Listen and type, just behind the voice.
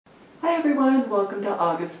Hi everyone, welcome to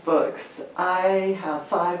August Books. I have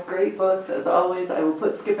 5 great books. As always, I will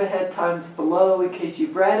put skip ahead times below in case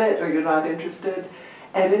you've read it or you're not interested.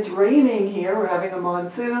 And it's raining here, we're having a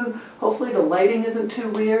monsoon. Hopefully the lighting isn't too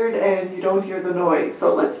weird and you don't hear the noise.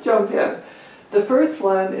 So let's jump in. The first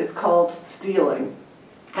one is called Stealing.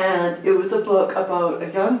 And it was a book about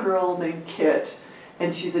a young girl named Kit,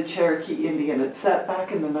 and she's a Cherokee Indian. It's set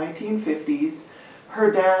back in the 1950s. Her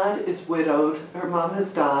dad is widowed, her mom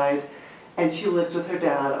has died, and she lives with her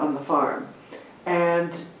dad on the farm.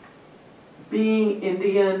 And being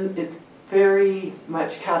Indian, it very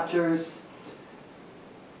much captures,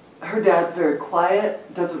 her dad's very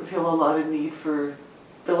quiet, doesn't feel a lot of need for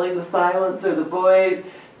filling the silence or the void.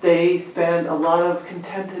 They spend a lot of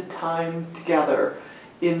contented time together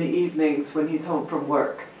in the evenings when he's home from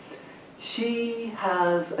work. She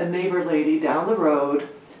has a neighbor lady down the road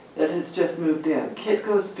that has just moved in. Kit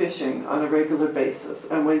goes fishing on a regular basis,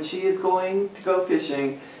 and when she is going to go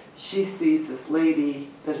fishing, she sees this lady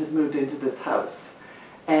that has moved into this house.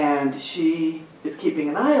 And she is keeping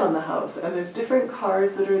an eye on the house, and there's different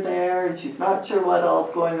cars that are there, and she's not sure what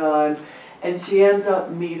all's going on, and she ends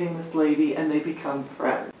up meeting this lady, and they become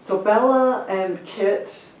friends. So Bella and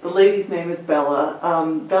Kit, the lady's name is Bella,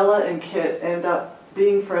 Bella and Kit end up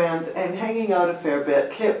being friends and hanging out a fair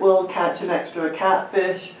bit. Kit will catch an extra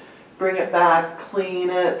catfish, bring it back, clean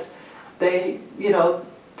it. They,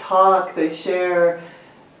 talk, they share.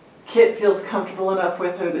 Kit feels comfortable enough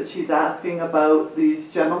with her that she's asking about these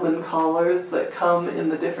gentleman callers that come in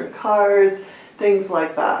the different cars, things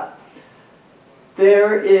like that.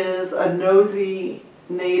 There is a nosy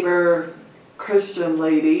neighbor Christian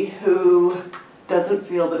lady who doesn't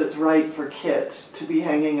feel that it's right for Kit to be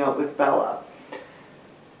hanging out with Bella.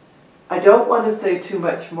 I don't want to say too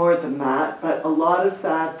much more than that, but a lot of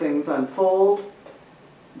sad things unfold.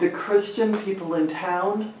 The Christian people in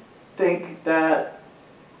town think that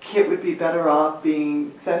Kit would be better off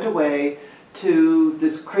being sent away to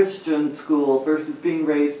this Christian school versus being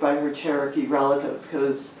raised by her Cherokee relatives,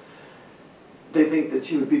 because they think that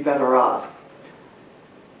she would be better off.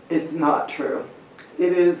 It's not true.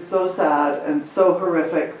 It is so sad and so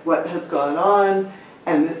horrific what has gone on,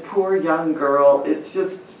 and this poor young girl, it's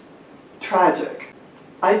just tragic.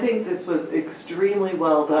 I think this was extremely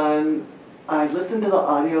well done. I listened to the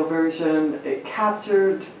audio version. It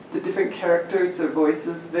captured the different characters, their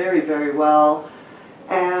voices very, very well.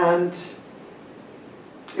 And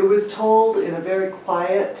it was told in a very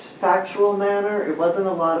quiet, factual manner. It wasn't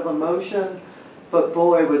a lot of emotion, but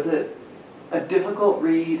boy, was it a difficult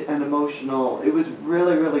read and emotional. It was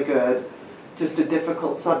really, really good. Just a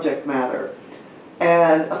difficult subject matter.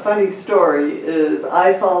 And a funny story is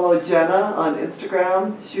I follow Jenna on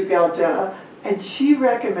Instagram, Shoe Gal Jenna, and she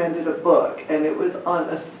recommended a book, and it was on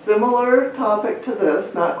a similar topic to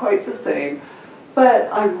this, not quite the same,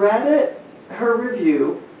 but I read it, her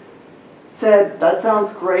review, said, that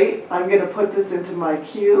sounds great, I'm going to put this into my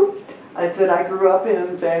queue. I said I grew up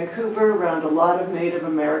in Vancouver around a lot of Native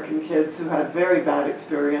American kids who had very bad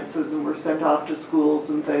experiences and were sent off to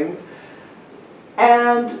schools and things.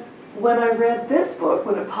 And when I read this book,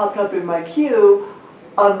 when it popped up in my queue,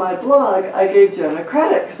 on my blog, I gave Jenna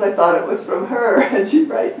credit because I thought it was from her. And she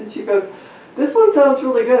writes and she goes, this one sounds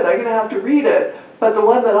really good, I'm going to have to read it. But the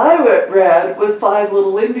one that I read was 5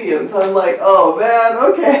 Little Indians. I'm like, oh man,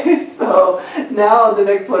 okay. So now the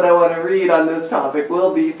next one I want to read on this topic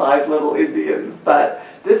will be 5 Little Indians. But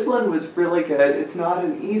this one was really good. It's not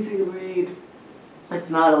an easy read. It's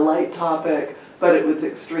not a light topic, but it was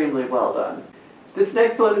extremely well done. This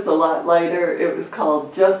next one is a lot lighter. It was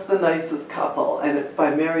called Just the Nicest Couple, and it's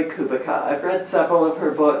by Mary Kubica. I've read several of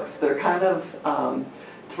her books. They're kind of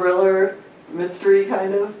thriller, mystery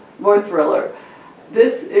kind of, more thriller.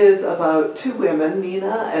 This is about 2 women,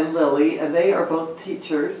 Nina and Lily, and they are both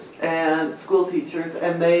teachers and school teachers,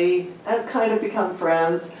 and they have kind of become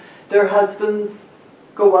friends. Their husbands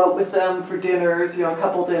go out with them for dinners, a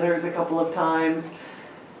couple dinners a couple of times.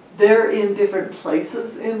 They're in different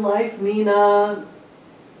places in life. Nina,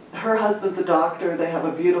 her husband's a doctor, they have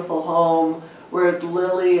a beautiful home, whereas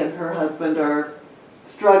Lily and her husband are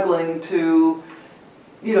struggling to,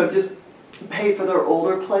 just pay for their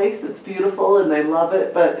older place. It's beautiful and they love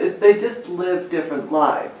it, but they just live different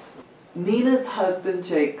lives. Nina's husband,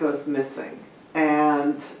 Jake, goes missing,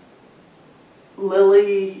 and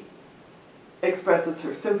Lily expresses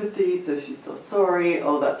her sympathy, says she's so sorry,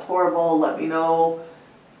 oh that's horrible, let me know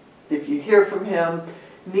if you hear from him.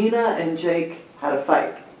 Nina and Jake had a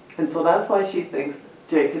fight, and so that's why she thinks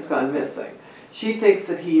Jake has gone missing. She thinks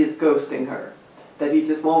that he is ghosting her, that he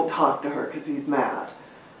just won't talk to her because he's mad.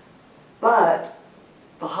 But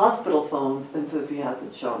the hospital phones and says he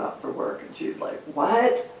hasn't shown up for work. And she's like,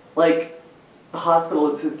 what? Like, the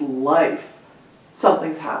hospital is his life.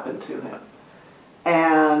 Something's happened to him.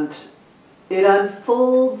 And it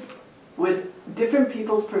unfolds with different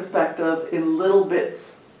people's perspective in little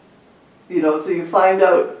bits. You know, so you find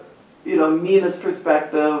out, you know, Nina's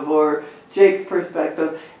perspective or Jake's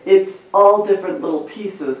perspective. It's all different little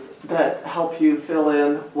pieces that help you fill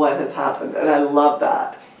in what has happened, and I love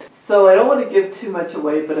that. So I don't want to give too much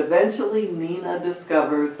away, but eventually Nina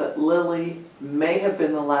discovers that Lily may have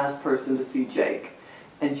been the last person to see Jake,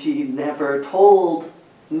 and she never told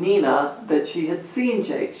Nina that she had seen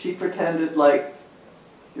Jake. She pretended like,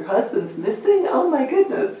 your husband's missing? Oh my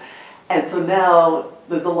goodness. And so now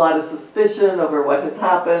there's a lot of suspicion over what has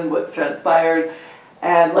happened, what's transpired.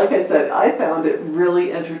 And like I said, I found it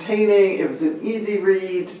really entertaining. It was an easy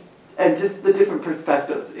read, and just the different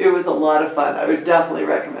perspectives. It was a lot of fun. I would definitely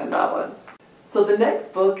recommend that one. So the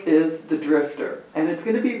next book is The Drifter, and it's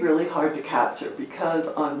going to be really hard to capture because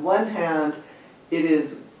on one hand, it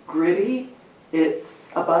is gritty. It's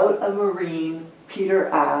about a Marine, Peter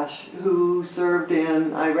Ash, who served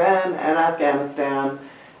in Iran and Afghanistan,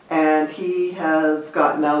 and he has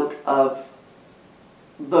gotten out of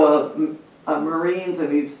the Marines,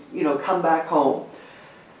 and he's, you know, come back home.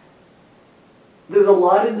 There's a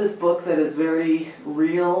lot in this book that is very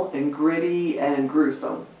real and gritty and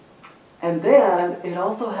gruesome. And then it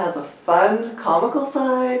also has a fun, comical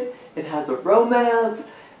side. It has a romance.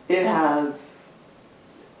 It has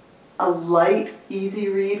a light, easy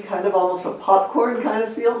read, kind of almost a popcorn kind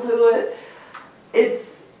of feel to it. It's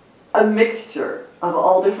a mixture of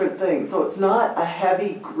all different things. So it's not a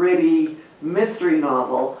heavy, gritty mystery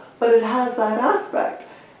novel, but it has that aspect.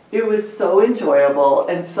 It was so enjoyable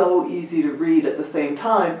and so easy to read at the same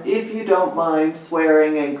time if you don't mind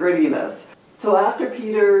swearing and grittiness. So after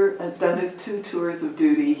Peter has done his 2 tours of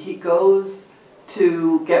duty, he goes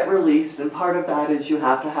to get released, and part of that is you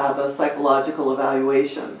have to have a psychological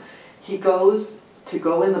evaluation. He goes to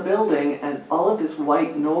go in the building, and all of this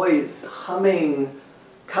white noise, humming,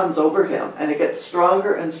 comes over him, and it gets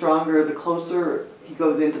stronger and stronger the closer he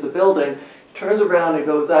goes into the building. Turns around and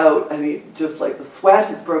goes out, and he just, like, the sweat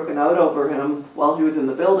has broken out over him while he was in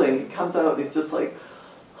the building. He comes out and he's just like,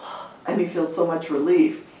 and he feels so much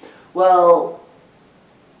relief. Well,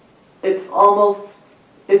 it's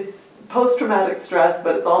post-traumatic stress,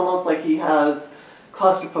 but it's almost like he has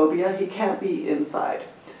claustrophobia. He can't be inside.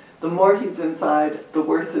 The more he's inside, the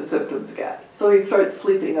worse his symptoms get. So he starts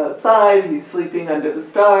sleeping outside, he's sleeping under the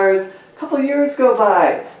stars. A couple years go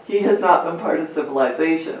by, he has not been part of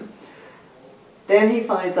civilization. Then he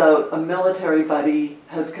finds out a military buddy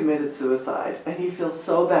has committed suicide, and he feels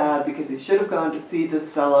so bad because he should have gone to see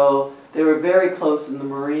this fellow. They were very close in the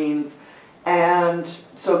Marines, and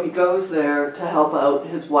so he goes there to help out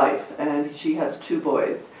his wife, and she has 2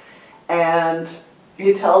 boys. And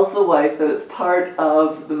he tells the wife that it's part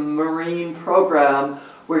of the Marine program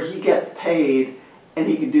where he gets paid and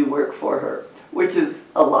he can do work for her, which is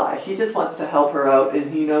a lie. He just wants to help her out,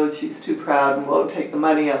 and he knows she's too proud and won't take the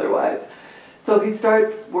money otherwise. So he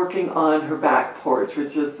starts working on her back porch,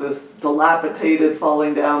 which is this dilapidated,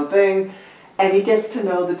 falling down thing, and he gets to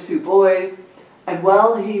know the 2 boys. And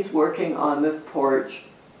while he's working on this porch,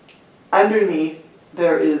 underneath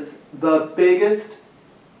there is the biggest,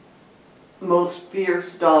 most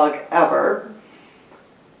fierce dog ever,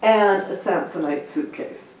 and a Samsonite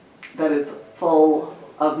suitcase that is full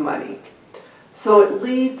of money. So it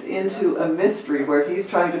leads into a mystery where he's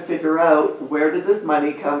trying to figure out, where did this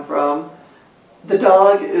money come from? The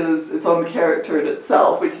dog is its own character in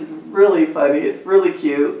itself, which is really funny. It's really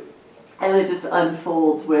cute. And it just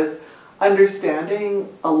unfolds with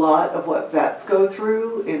understanding a lot of what vets go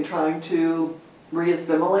through in trying to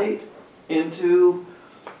re-assimilate into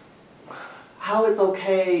how it's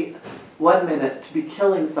okay 1 minute to be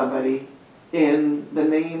killing somebody in the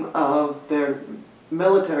name of their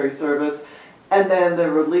military service, and then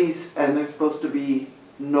they're released and they're supposed to be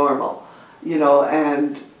normal, you know.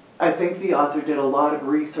 And I think the author did a lot of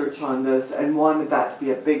research on this and wanted that to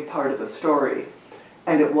be a big part of the story.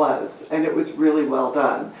 And it was really well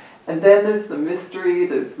done. And then there's the mystery,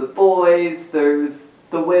 there's the boys, there's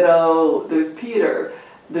the widow, there's Peter,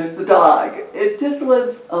 there's the dog. It just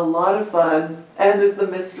was a lot of fun. And there's the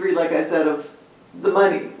mystery, like I said, of the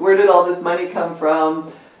money. Where did all this money come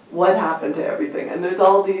from? What happened to everything? And there's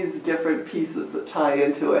all these different pieces that tie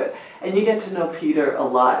into it. And you get to know Peter a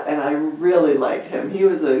lot, and I really liked him. He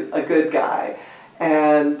was a good guy.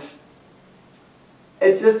 And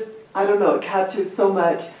it just, I don't know, it captures so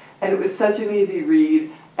much, and it was such an easy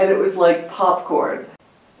read, and it was like popcorn.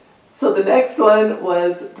 So the next one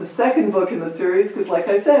was the second book in the series, because like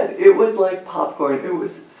I said, it was like popcorn. It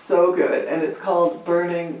was so good, and it's called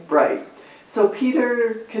Burning Bright. So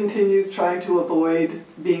Peter continues trying to avoid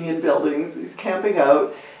being in buildings. He's camping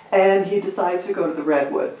out, and he decides to go to the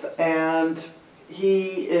redwoods. And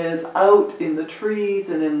he is out in the trees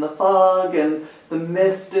and in the fog and the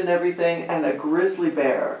mist and everything, and a grizzly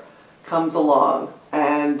bear comes along,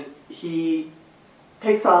 and he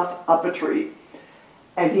takes off up a tree.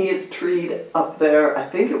 And he is treed up there, I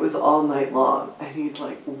think it was all night long. And he's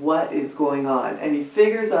like, what is going on? And he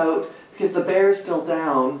figures out, because the bear's still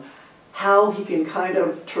down, how he can kind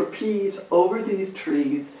of trapeze over these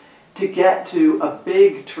trees to get to a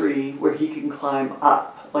big tree where he can climb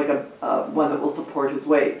up, like one that will support his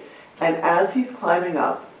weight. And as he's climbing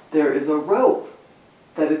up, there is a rope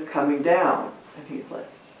that is coming down. And he's like,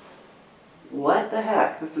 what the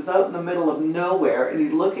heck? This is out in the middle of nowhere, and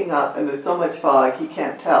he's looking up, and there's so much fog he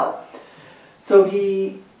can't tell. So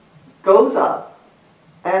he goes up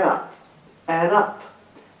and up and up,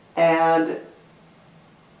 and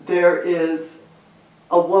there is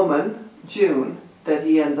a woman, June, that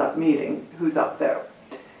he ends up meeting, who's up there.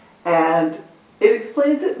 And it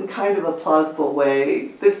explains it in kind of a plausible way.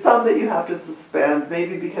 There's some that you have to suspend,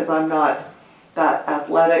 maybe because I'm not that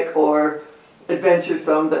athletic or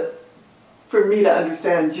adventuresome, that for me to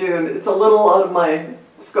understand June, it's a little out of my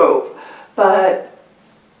scope. But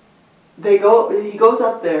he goes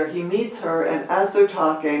up there, he meets her, and as they're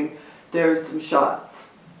talking, there's some shots.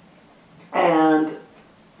 And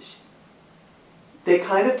they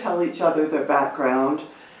kind of tell each other their background,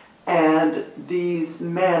 and these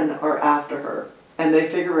men are after her. And they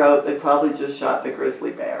figure out they probably just shot the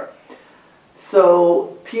grizzly bear.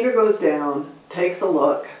 So Peter goes down, takes a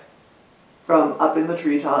look from up in the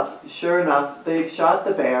treetops. Sure enough, they've shot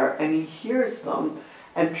the bear, and he hears them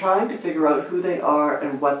and trying to figure out who they are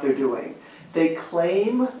and what they're doing. They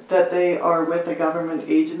claim that they are with a government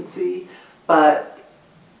agency, but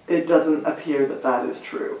it doesn't appear that that is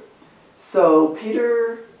true. So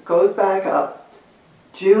Peter goes back up.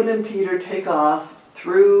 June and Peter take off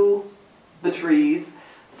through the trees,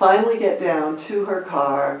 finally get down to her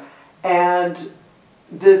car, and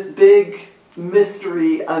this big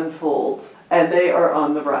mystery unfolds, and they are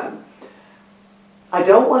on the run. I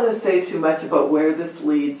don't want to say too much about where this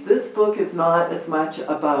leads. This book is not as much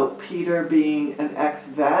about Peter being an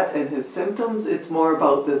ex-vet and his symptoms. It's more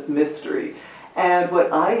about this mystery. And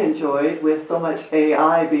what I enjoyed with so much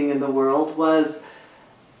AI being in the world was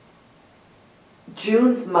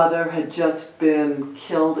June's mother had just been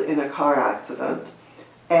killed in a car accident,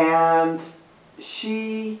 and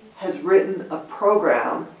she has written a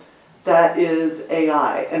program that is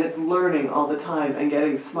AI, and it's learning all the time and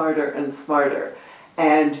getting smarter and smarter.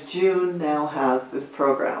 And June now has this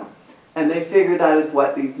program, and they figure that is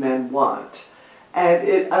what these men want. And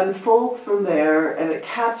it unfolds from there, and it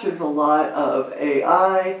captures a lot of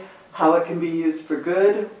AI, how it can be used for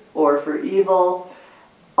good or for evil,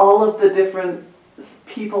 all of the different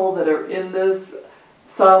people that are in this,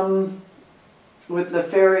 some with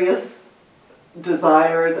nefarious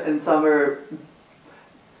desires, and some are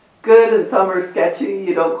good and some are sketchy,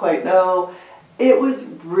 you don't quite know. It was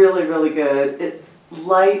really, really good. It's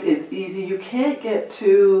light, it's easy. You can't get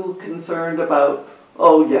too concerned about,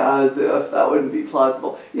 oh yeah, as if that wouldn't be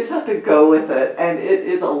plausible. You just have to go with it, and it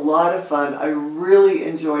is a lot of fun. I really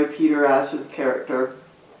enjoy Peter Ash's character,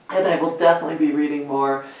 and I will definitely be reading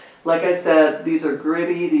more. Like I said, these are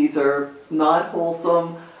gritty, these are not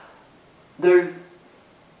wholesome. There's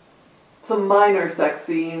some minor sex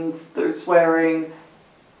scenes, there's swearing,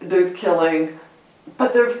 there's killing,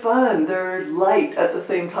 but they're fun, they're light at the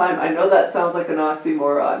same time. I know that sounds like an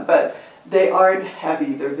oxymoron, but they aren't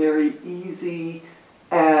heavy, they're very easy,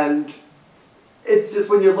 and it's just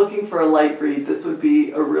when you're looking for a light read, this would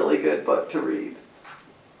be a really good book to read.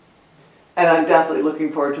 And I'm definitely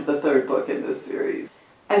looking forward to the third book in this series.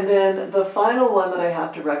 And then the final one that I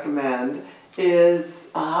have to recommend is,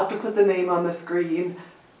 I'll have to put the name on the screen.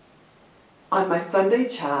 On my Sunday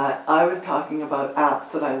chat, I was talking about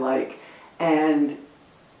apps that I like, and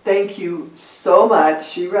thank you so much.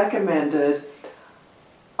 She recommended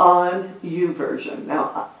on YouVersion.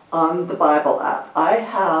 Now, on the Bible app, I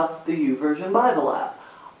have the YouVersion Bible app.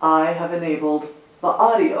 I have enabled the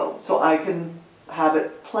audio, so I can have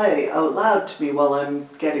it play out loud to me while I'm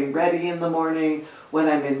getting ready in the morning, when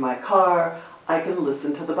I'm in my car. I can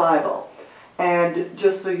listen to the Bible. And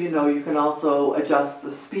just so you know, you can also adjust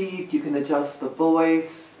the speed, you can adjust the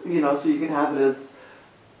voice, you know, so you can have it as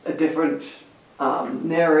a different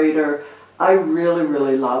narrator. I really,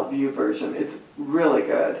 really love YouVersion. It's really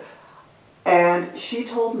good. And she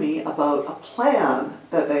told me about a plan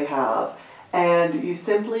that they have, and you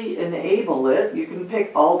simply enable it. You can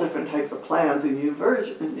pick all different types of plans in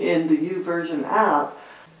the YouVersion app.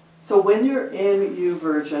 So when you're in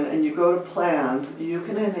YouVersion and you go to plans, you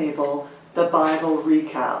can enable the Bible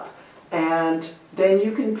recap. And then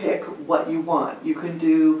you can pick what you want. You can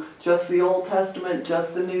do just the Old Testament,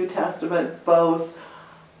 just the New Testament, both.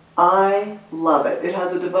 I love it. It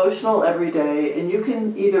has a devotional every day, and you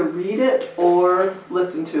can either read it or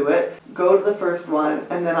listen to it. Go to the first one,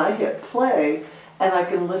 and then I hit play, and I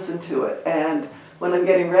can listen to it. And when I'm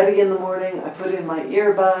getting ready in the morning, I put in my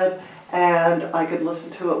earbud, and I could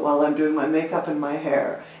listen to it while I'm doing my makeup and my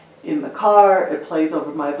hair. In the car, it plays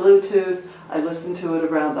over my Bluetooth. I listen to it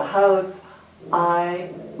around the house.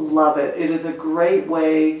 I love it. It is a great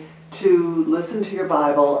way to listen to your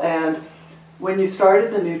Bible, and when you start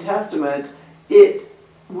in the New Testament, it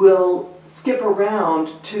will skip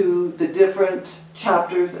around to the different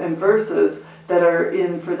chapters and verses that are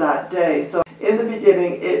in for that day. So in the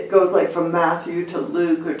beginning, it goes like from Matthew to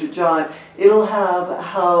Luke or to John. It'll have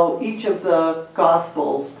how each of the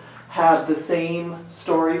Gospels have the same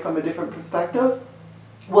story from a different perspective.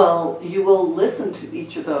 Well, you will listen to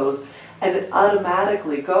each of those, and it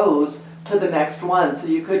automatically goes to the next one. So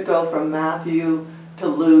you could go from Matthew to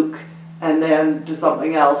Luke, and then to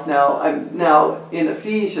something else. Now I'm now in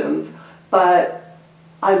Ephesians, but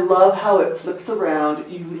I love how it flips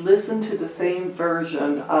around. You listen to the same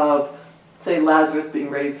version of, say, Lazarus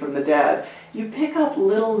being raised from the dead. You pick up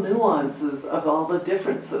little nuances of all the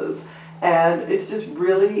differences, and it's just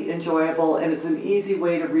really enjoyable, and it's an easy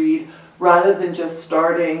way to read rather than just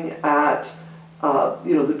starting at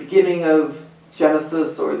the beginning of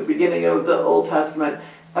Genesis or the beginning of the Old Testament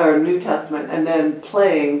or New Testament and then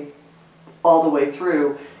playing all the way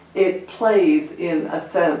through. It plays in a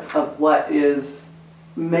sense of what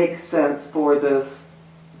makes sense for this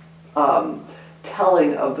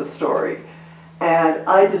telling of the story. And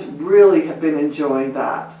I just really have been enjoying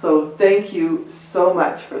that. So thank you so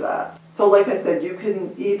much for that. So like I said, you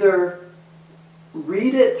can either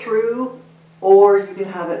read it through or you can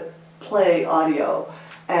have it play audio.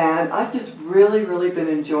 And I've just really, really been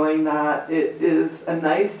enjoying that. It is a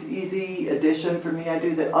nice, easy addition for me. I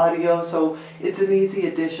do the audio, so it's an easy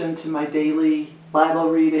addition to my daily Bible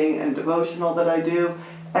reading and devotional that I do.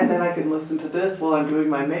 And then I can listen to this while I'm doing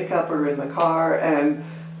my makeup or in the car. And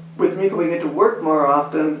with me going into work more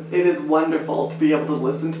often, it is wonderful to be able to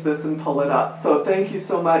listen to this and pull it up. So thank you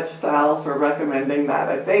so much, Sal, for recommending that.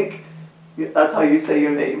 I think that's how you say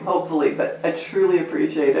your name, hopefully, but I truly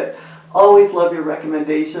appreciate it. Always love your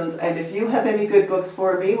recommendations, and if you have any good books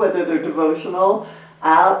for me, whether they're devotional,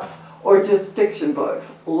 apps, or just fiction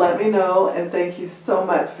books, let me know, and thank you so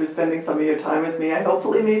much for spending some of your time with me.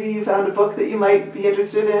 Hopefully maybe you found a book that you might be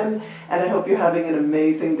interested in, and I hope you're having an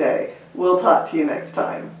amazing day. We'll talk to you next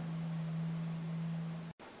time.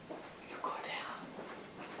 You go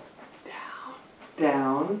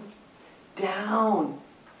down, down,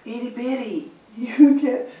 itty bitty.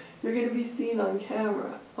 You're going to be seen on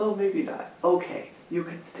camera. Oh, maybe not. Okay, you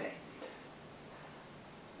can stay.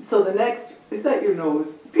 So the next, is that your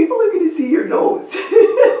nose? People are going to see your nose.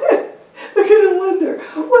 They're going to wonder,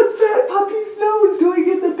 what's that puppy's nose doing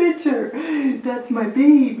in the picture? That's my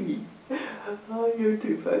baby. Oh, you're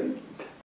too funny.